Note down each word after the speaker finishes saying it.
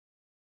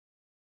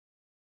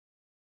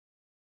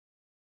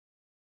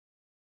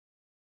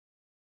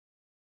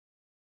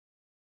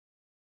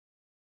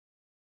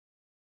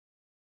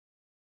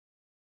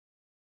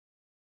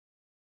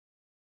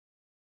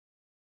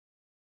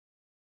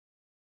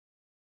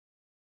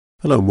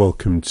Hello and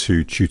welcome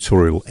to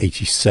tutorial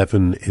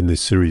 87 in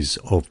this series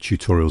of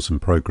tutorials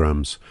and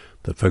programs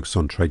that focus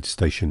on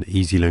TradeStation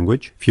Easy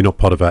Language. If you're not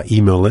part of our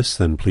email list,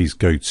 then please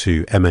go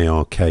to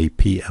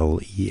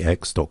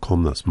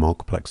markplex.com, that's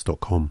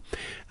markplex.com,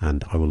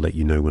 and I will let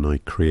you know when I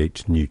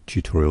create new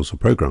tutorials or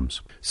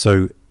programs.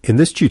 So in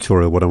this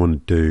tutorial, what I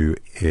want to do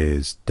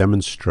is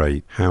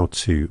demonstrate how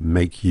to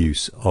make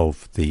use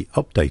of the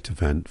update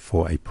event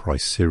for a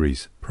price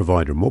series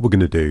provider. And what we're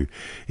going to do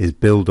is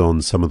build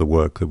on some of the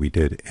work that we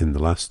did in the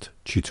last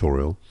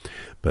tutorial,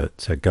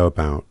 but go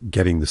about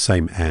getting the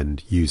same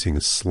end using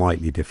a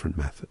slightly different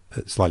method,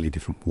 a slightly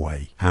different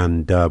way.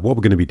 And what we're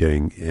going to be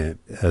doing,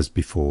 as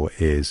before,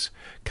 is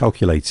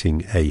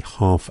calculating a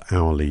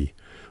half-hourly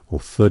or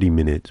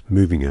 30-minute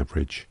moving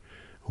average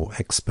or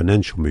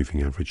exponential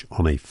moving average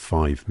on a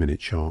 5-minute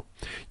chart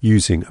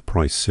using a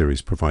price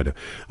series provider.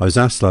 I was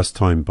asked last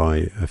time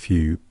by a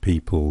few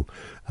people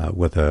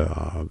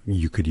whether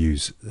you could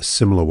use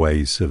similar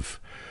ways of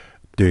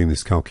doing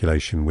this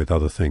calculation with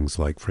other things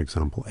like, for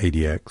example,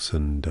 ADX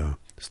and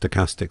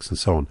stochastics and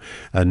so on.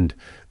 And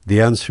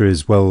the answer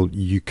is, well,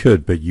 you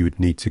could, but you would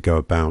need to go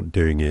about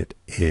doing it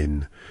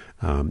in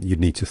you'd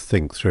need to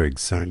think through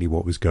exactly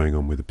what was going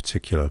on with a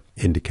particular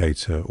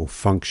indicator or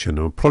function.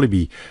 I'll probably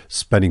be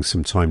spending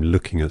some time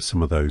looking at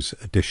some of those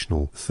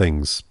additional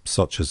things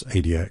such as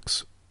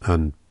ADX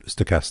and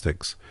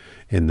stochastics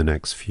in the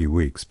next few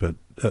weeks. But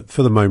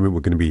for the moment,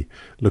 we're going to be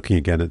looking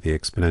again at the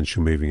exponential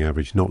moving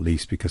average, not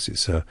least because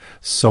it's a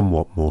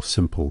somewhat more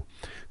simple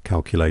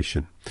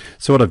calculation.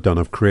 So what I've done,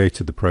 I've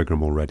created the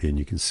program already, and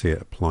you can see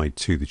it applied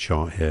to the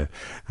chart here,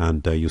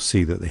 and you'll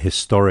see that the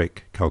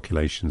historic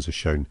calculations are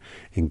shown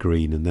in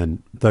green, and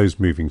then those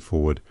moving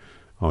forward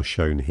are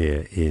shown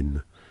here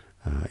in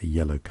a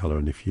yellow color.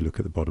 And if you look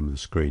at the bottom of the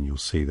screen, you'll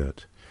see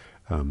that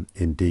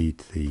indeed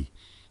the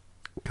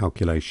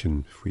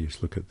calculation, if we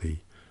just look at the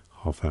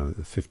half hour,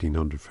 the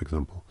 1500 for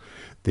example,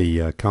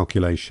 the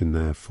calculation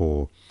there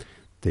for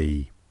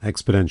the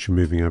exponential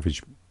moving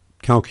average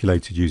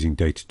calculated using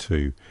data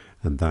 2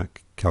 and that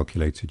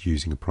calculated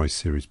using a price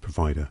series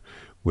provider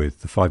with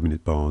the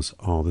 5-minute bars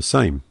are the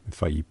same. In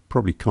fact, you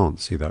probably can't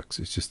see that because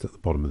it's just at the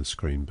bottom of the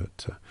screen,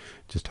 but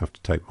just have to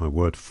take my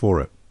word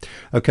for it.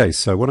 Okay,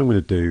 so what I'm going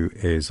to do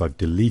is I've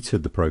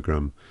deleted the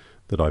program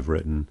that I've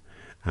written,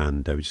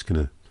 and we're just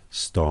going to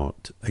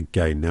start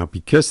again. Now,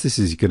 because this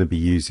is going to be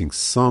using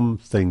some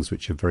things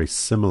which are very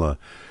similar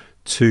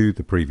to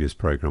the previous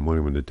program, what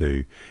I'm going to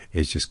do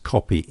is just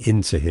copy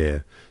into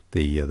here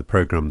the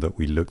program that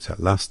we looked at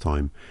last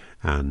time,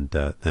 and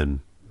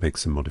then make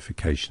some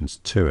modifications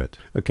to it.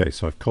 Okay,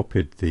 so I've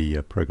copied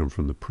the program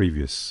from the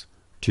previous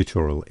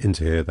tutorial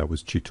into here. That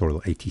was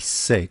tutorial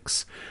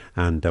 86,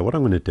 and what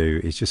I'm going to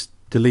do is just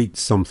delete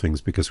some things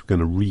because we're going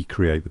to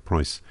recreate the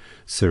price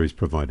series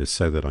provider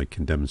so that I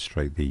can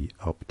demonstrate the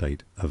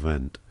update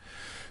event.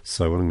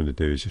 So what I'm going to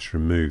do is just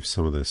remove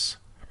some of this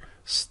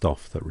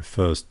stuff that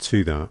refers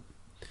to that,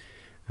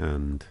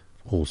 and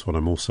also what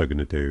I'm also going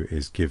to do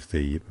is give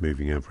the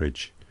moving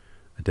average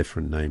a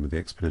different name of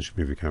the exponential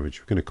moving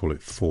average. We're going to call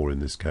it 4 in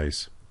this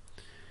case.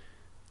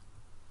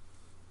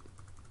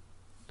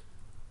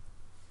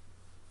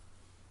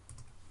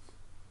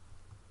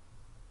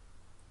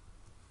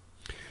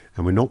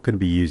 And we're not going to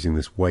be using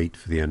this weight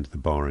for the end of the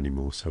bar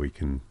anymore, so we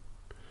can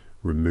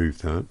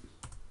remove that.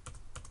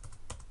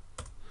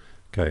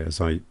 Okay,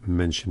 as I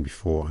mentioned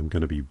before, I'm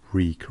going to be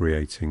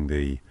recreating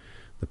the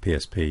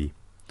PSP,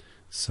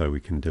 so we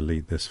can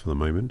delete this for the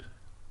moment.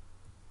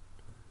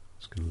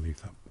 Just going to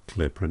leave that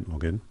clear print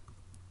login.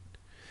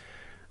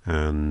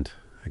 And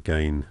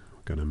again,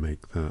 I'm going to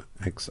make that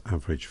X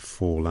average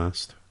 4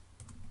 last.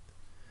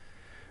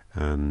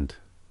 And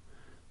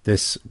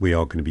this we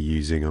are going to be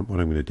using, what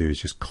I'm going to do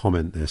is just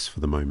comment this for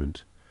the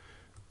moment,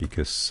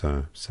 because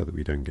so that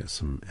we don't get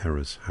some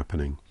errors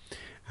happening.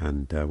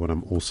 And what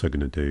I'm also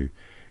going to do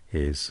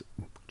is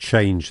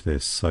change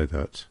this so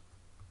that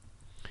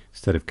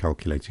instead of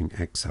calculating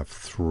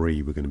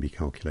XAV3, we're going to be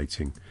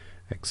calculating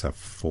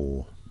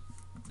XAV4.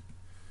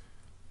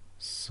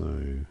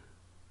 So,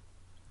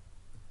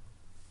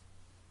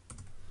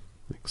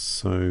 like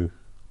so.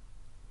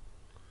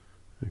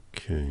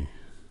 Okay.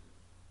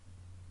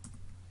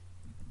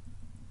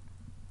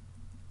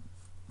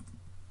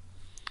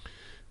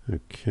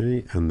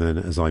 Okay, and then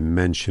as I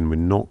mentioned, we're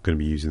not going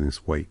to be using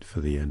this weight for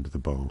the end of the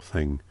bar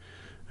thing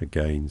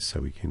again,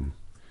 so we can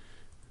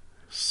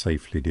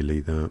safely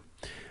delete that.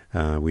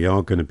 We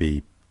are going to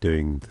be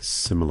doing the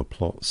similar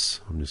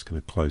plots. I'm just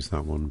going to close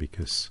that one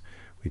because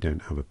we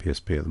don't have a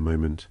PSP at the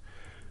moment,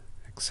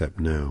 except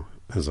now,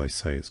 as I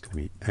say, it's going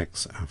to be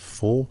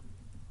XAV4,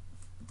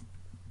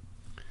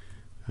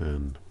 and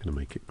I'm going to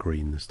make it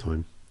green this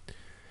time.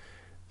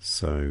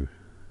 So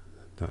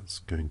that's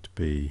going to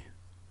be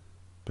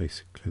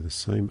basically the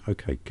same.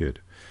 Okay, good.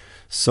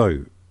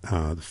 So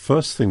the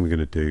first thing we're going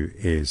to do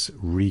is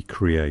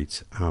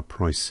recreate our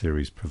price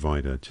series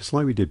provider, just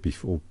like we did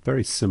before,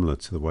 very similar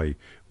to the way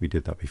we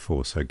did that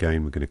before. So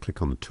again, we're going to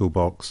click on the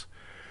toolbox,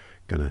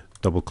 Going to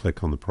double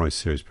click on the price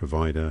series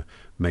provider,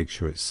 make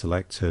sure it's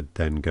selected,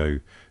 then go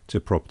to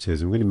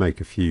properties. I'm going to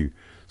make a few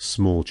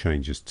small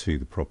changes to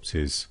the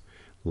properties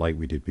like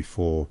we did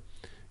before.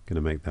 Going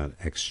to make that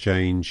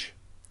exchange,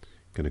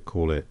 going to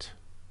call it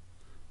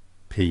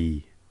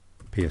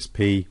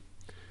PSP.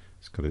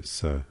 It's got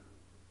its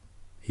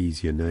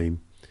easier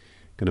name.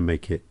 Going to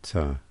make it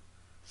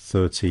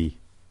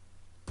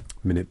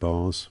 30-minute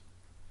bars,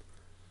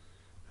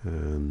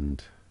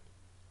 and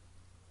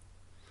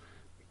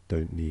we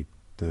don't need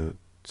that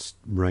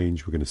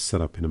range. We're going to set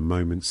up in a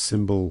moment.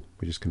 Symbol,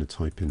 we're just going to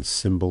type in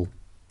symbol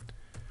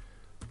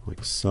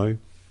like so,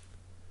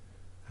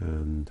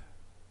 and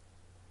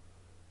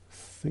I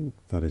think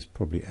that is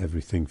probably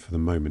everything for the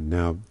moment.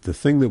 Now the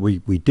thing that we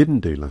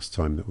didn't do last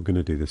time that we're going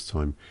to do this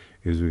time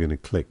is we're going to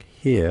click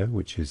here,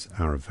 which is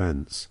our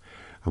events,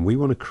 and we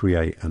want to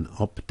create an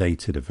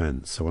updated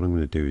event. So what I'm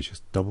going to do is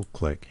just double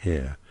click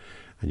here,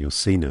 and you'll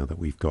see now that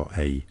we've got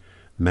a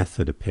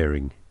method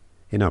appearing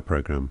in our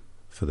program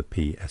for the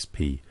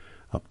PSP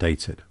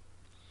updated.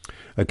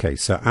 Okay,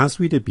 so as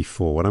we did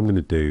before, what I'm going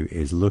to do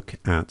is look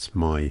at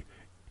my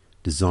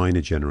designer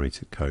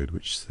generated code,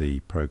 which the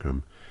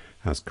program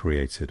has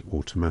created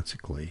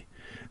automatically,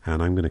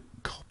 and I'm going to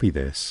copy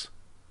this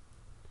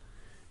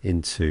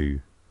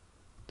into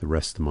the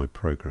rest of my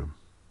program.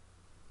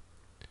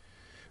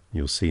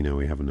 You'll see now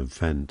we have an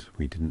event.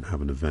 We didn't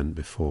have an event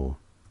before.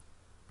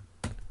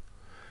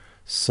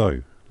 So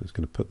I'm just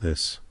going to put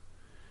this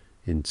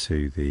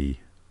into the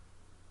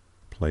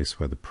place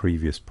where the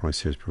previous price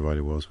series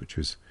provider was, which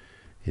was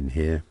in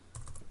here,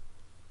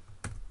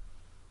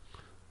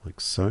 like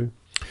so.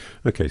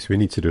 Okay, so we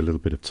need to do a little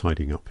bit of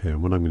tidying up here,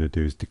 and what I'm going to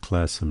do is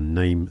declare some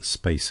name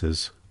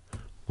spaces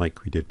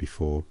like we did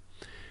before,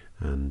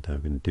 and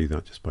I'm going to do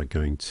that just by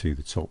going to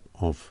the top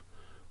of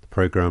the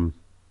program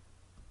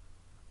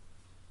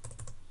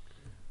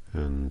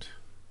and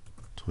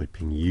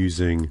typing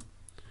using,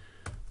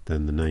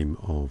 then the name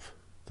of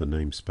the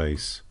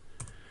namespace,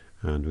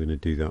 and we're going to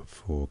do that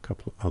for a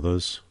couple of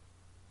others.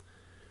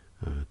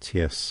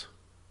 TS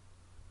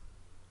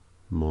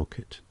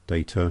market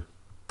data,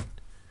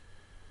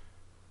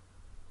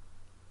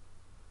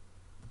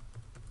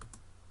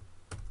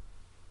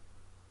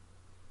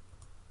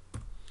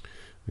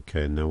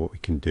 okay, now what we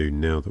can do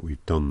now that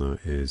we've done that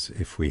is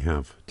if we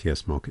have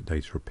TS market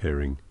data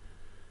appearing,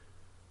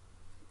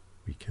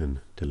 we can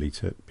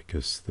delete it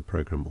because the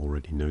program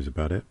already knows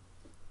about it,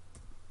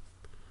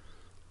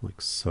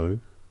 like so.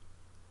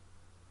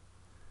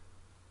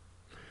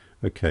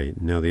 Okay,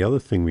 now the other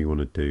thing we want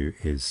to do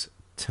is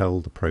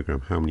tell the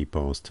program how many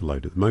bars to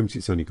load. At the moment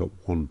it's only got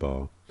one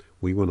bar.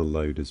 We want to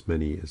load as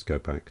many as go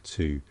back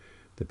to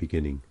the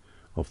beginning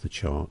of the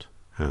chart,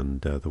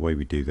 and the way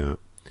we do that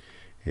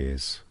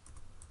is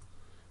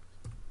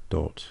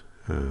dot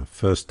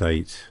first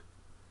date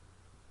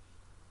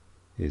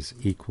is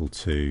equal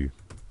to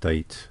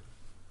date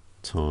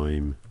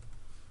time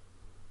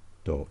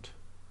dot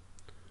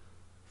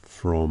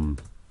from,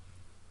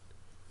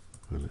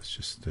 well, let's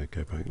just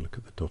go back and look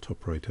at the dot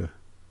operator.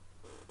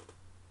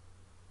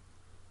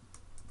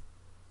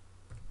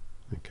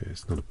 Okay,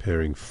 it's not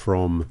appearing.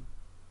 From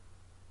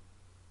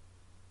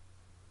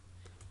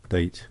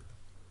date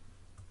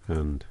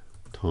and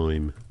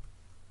time,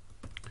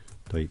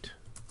 date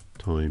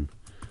time,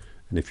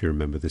 and if you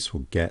remember, this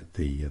will get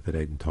the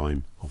date and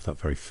time of that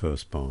very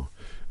first bar,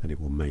 and it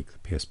will make the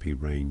PSP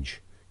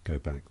range go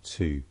back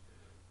to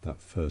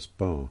that first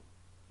bar.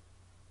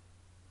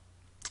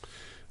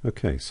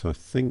 Okay, so I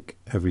think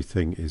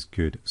everything is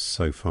good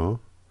so far.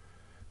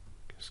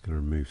 Just going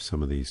to remove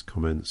some of these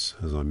comments.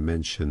 As I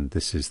mentioned,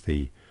 this is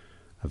the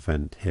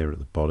event here at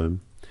the bottom,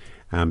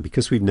 and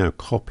because we've now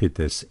copied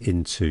this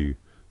into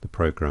the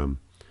program,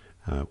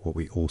 what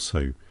we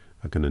also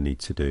are going to need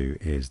to do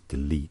is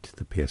delete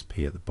the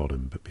PSP at the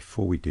bottom. But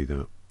before we do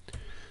that,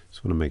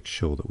 just want to make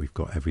sure that we've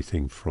got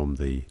everything from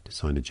the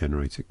designer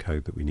generated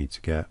code that we need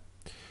to get.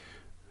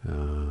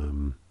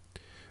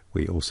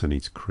 We also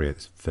need to create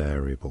this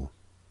variable,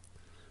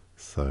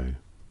 so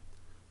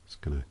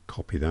just going to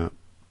copy that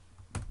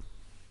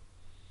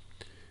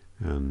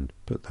and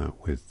put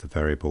that with the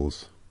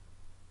variables.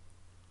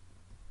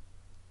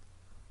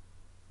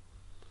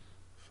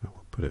 So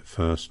we'll put it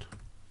first.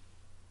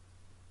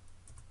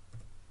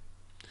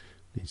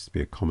 Needs to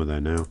be a comma there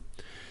now.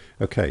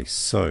 Okay,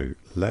 so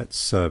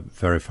let's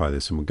verify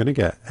this, and we're going to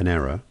get an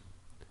error,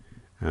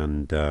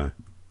 and the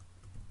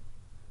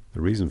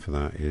reason for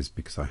that is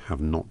because I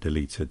have not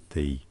deleted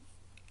the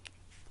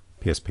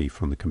PSP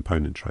from the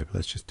component tray, but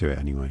let's just do it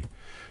anyway.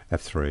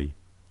 F3,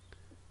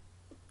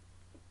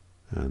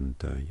 and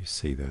you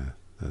see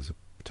there's a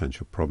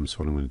potential problem. So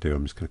what I'm going to do,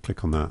 I'm just going to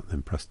click on that,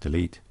 then press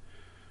delete.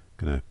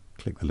 I'm going to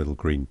click the little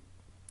green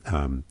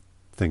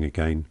thing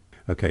again.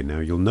 Okay, now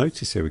you'll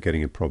notice here we're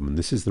getting a problem.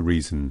 This is the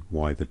reason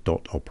why the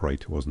dot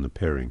operator wasn't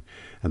appearing,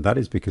 and that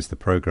is because the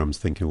program's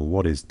thinking, well,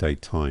 what is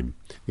date time?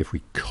 If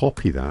we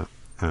copy that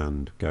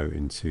and go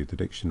into the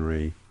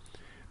dictionary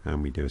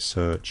and we do a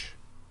search,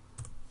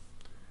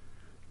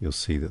 you'll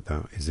see that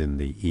that is in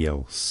the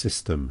EL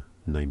system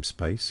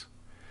namespace.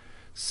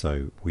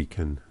 So we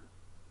can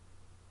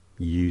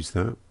use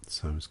that.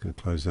 So I'm just going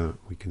to close that.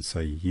 We can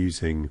say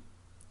using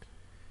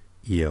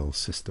EL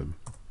system.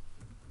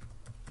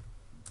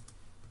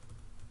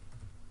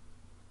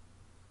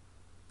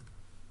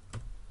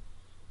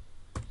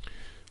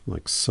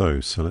 Like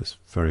so. So let's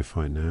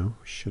verify now.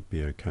 Should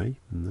be okay.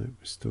 No, we've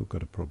still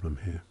got a problem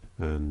here.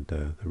 And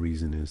the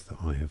reason is that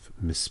I have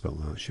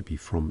misspelled that. It should be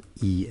from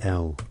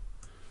EL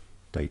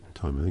date and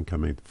time. I think I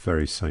made the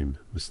very same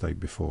mistake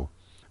before.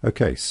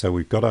 Okay, so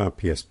we've got our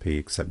PSP,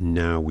 except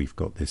now we've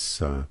got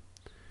this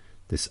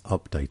this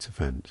update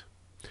event.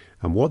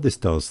 And what this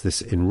does,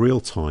 this in real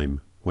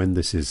time, when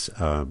this is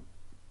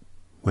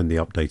when the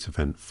update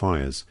event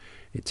fires,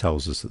 it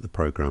tells us that the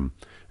program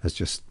has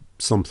just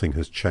something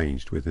has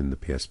changed within the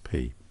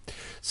PSP.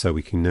 So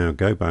we can now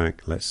go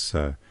back. Let's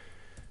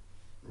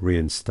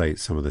reinstate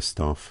some of this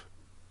stuff,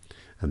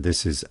 and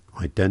this is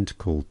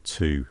identical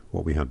to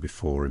what we had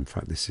before. In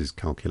fact, this is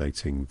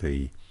calculating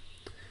the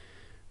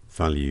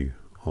value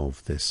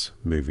of this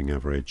moving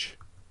average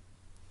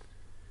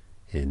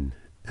in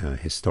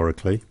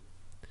historically,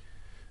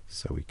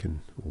 so we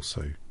can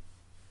also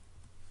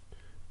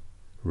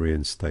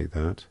reinstate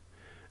that.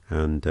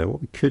 And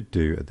what we could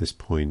do at this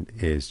point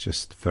is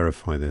just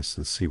verify this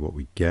and see what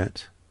we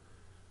get.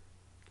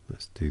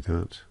 Let's do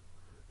that.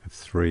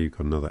 F3, we've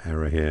got another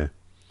error here,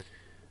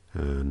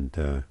 and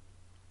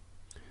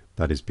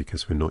that is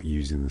because we're not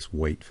using this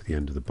weight for the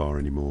end of the bar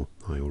anymore.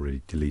 I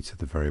already deleted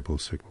the variable,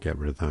 so we can get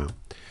rid of that.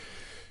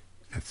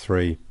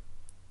 F3.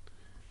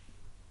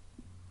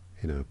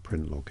 In our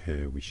print log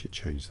here, we should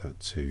change that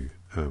to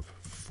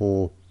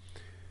F4.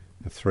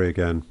 F3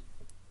 again.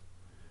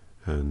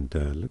 And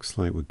looks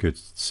like we're good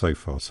so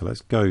far. So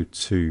let's go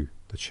to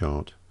the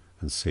chart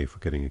and see if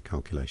we're getting a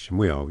calculation.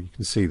 We are. You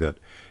can see that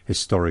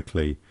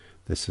historically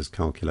this is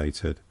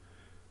calculated,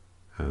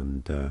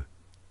 and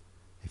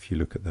if you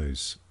look at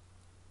those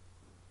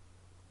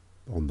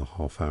on the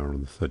half hour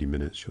and the 30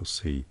 minutes, you'll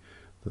see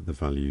that the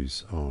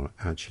values are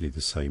actually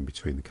the same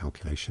between the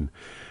calculation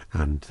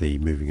and the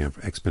moving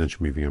average, exponential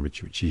moving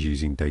average, which is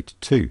using data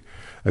 2.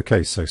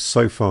 Okay,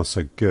 so far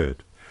so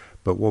good.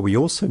 But what we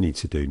also need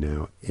to do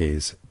now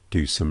is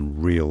do some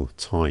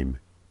real-time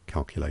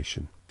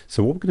calculation.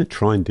 So what we're going to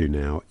try and do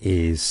now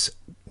is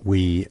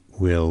we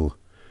will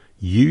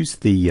use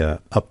the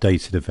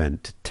updated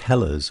event to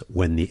tell us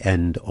when the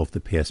end of the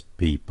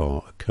PSP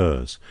bar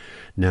occurs.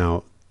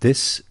 Now,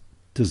 this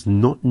does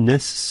not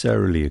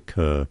necessarily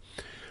occur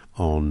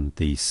on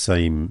the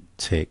same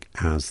tick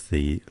as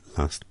the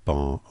last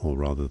bar, or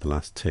rather the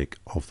last tick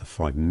of the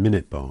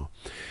 5-minute bar.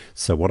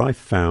 So what I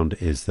found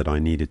is that I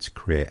needed to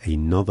create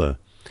another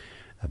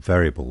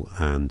variable,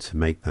 and to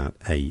make that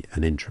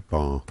an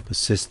intra-bar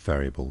persist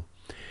variable.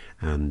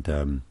 And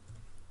the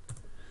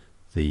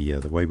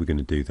way we're going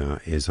to do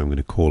that is I'm going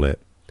to call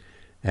it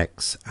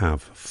xav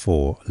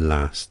for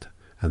last,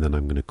 and then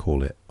I'm going to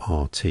call it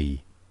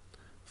rt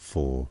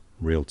for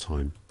real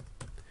time,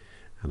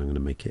 and I'm going to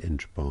make it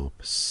intra-bar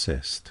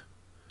persist.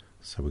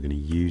 So we're going to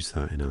use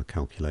that in our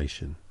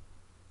calculation.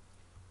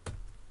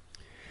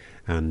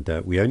 And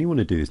we only want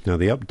to do this now.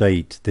 The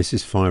update, this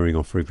is firing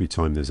off every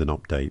time there's an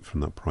update from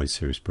that price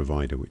series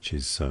provider, which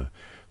is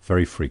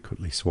very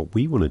frequently. So what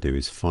we want to do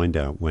is find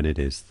out when it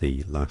is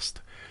the last,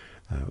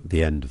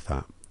 the end of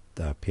that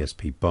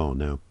PSP bar.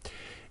 Now,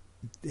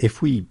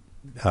 if we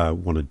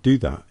want to do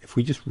that, if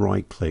we just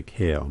right click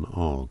here on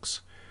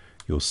args,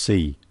 you'll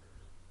see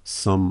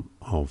some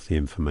of the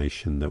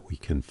information that we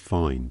can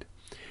find.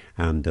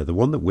 And the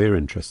one that we're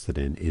interested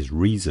in is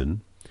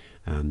reason.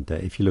 And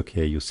if you look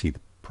here, you'll see the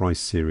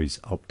price series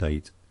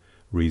update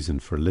reason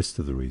for a list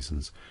of the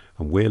reasons,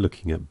 and we're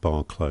looking at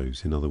bar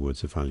close, in other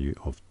words a value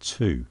of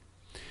 2.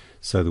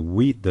 So the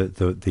way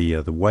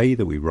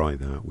that we write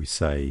that, we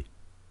say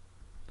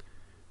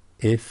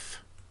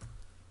if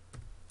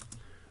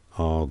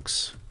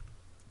args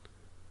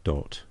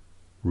dot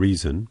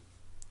reason,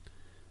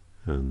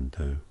 and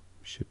we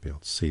should be able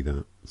to see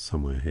that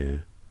somewhere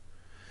here,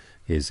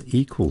 is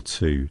equal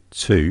to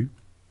 2,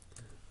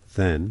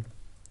 then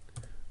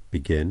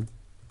begin.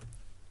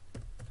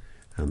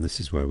 And this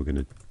is where we're going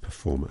to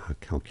perform our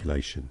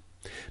calculation.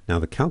 Now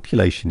the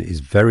calculation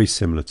is very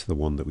similar to the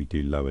one that we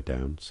do lower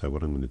down. So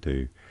what I'm going to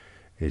do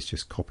is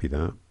just copy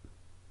that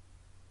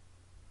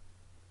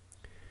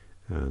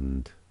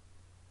and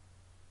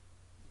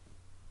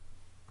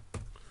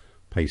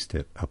paste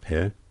it up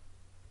here.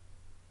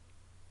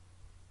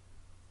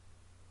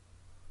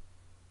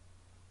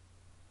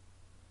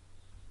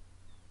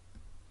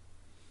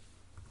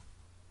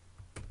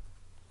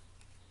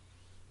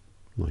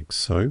 Like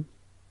so.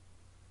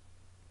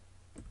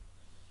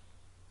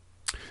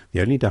 The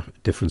only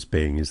difference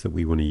being is that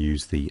we want to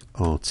use the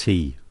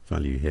RT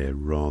value here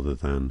rather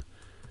than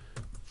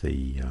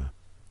the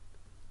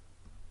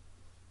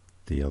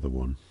other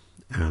one.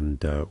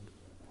 And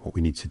what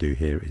we need to do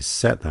here is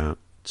set that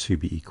to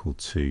be equal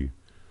to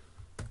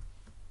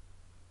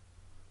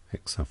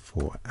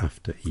xf4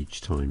 after each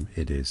time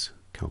it is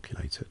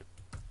calculated.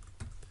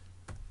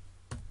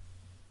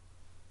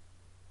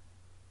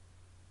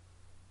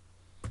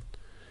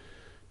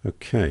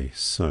 Okay,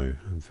 so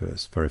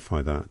let's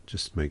verify that,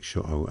 just make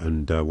sure. Oh,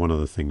 and one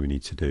other thing we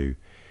need to do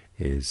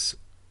is,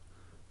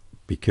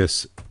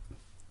 because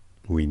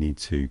we need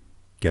to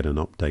get an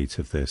update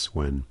of this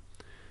when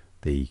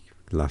the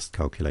last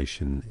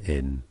calculation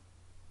in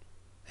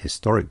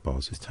historic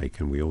bars is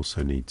taken, we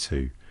also need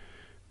to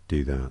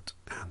do that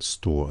and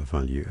store a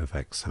value of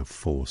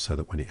XAV4 so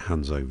that when it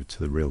hands over to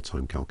the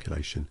real-time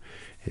calculation,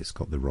 it's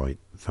got the right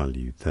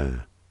value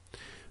there.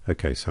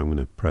 Okay, so I'm going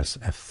to press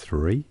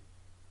F3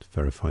 to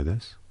verify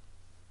this.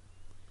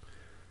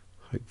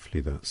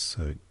 Hopefully that's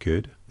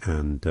good,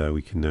 and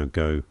we can now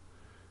go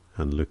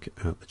and look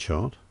at the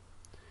chart,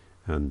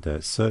 and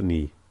it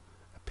certainly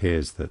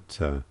appears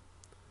that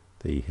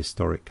the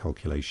historic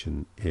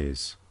calculation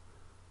is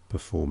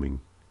performing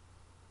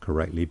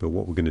correctly. But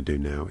what we're going to do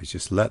now is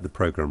just let the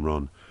program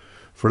run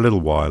for a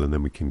little while, and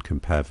then we can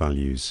compare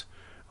values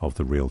of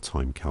the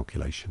real-time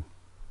calculation.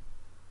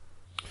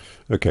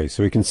 Okay,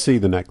 so we can see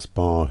the next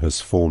bar has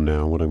formed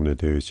now. What I'm going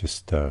to do is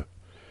just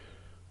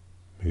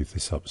move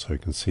this up so we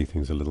can see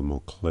things a little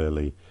more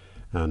clearly.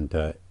 And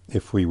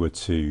if we were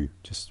to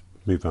just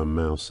move our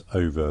mouse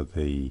over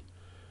the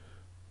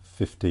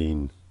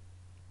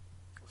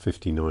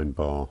 1559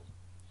 bar,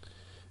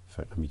 in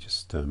fact, let me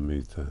just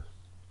move the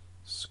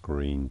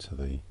screen to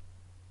the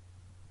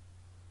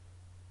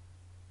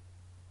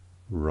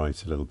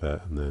right a little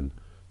bit, and then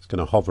it's going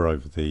to hover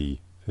over the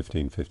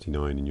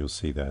 1559, and you'll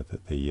see there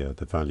that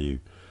the value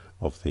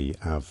of the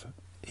AV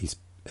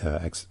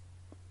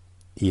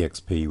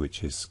EXP,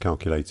 which is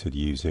calculated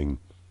using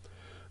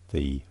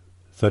the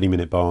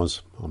 30-minute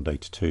bars on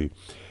data 2,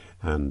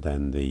 and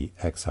then the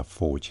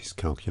XAV4, which is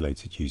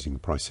calculated using the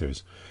price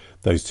series,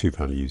 those two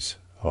values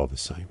are the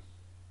same.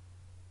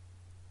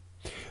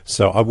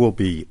 So I will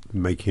be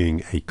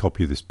making a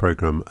copy of this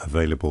program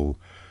available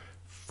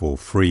for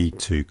free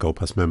to Gold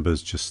Pass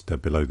members just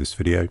below this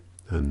video,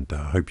 and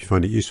I hope you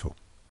find it useful.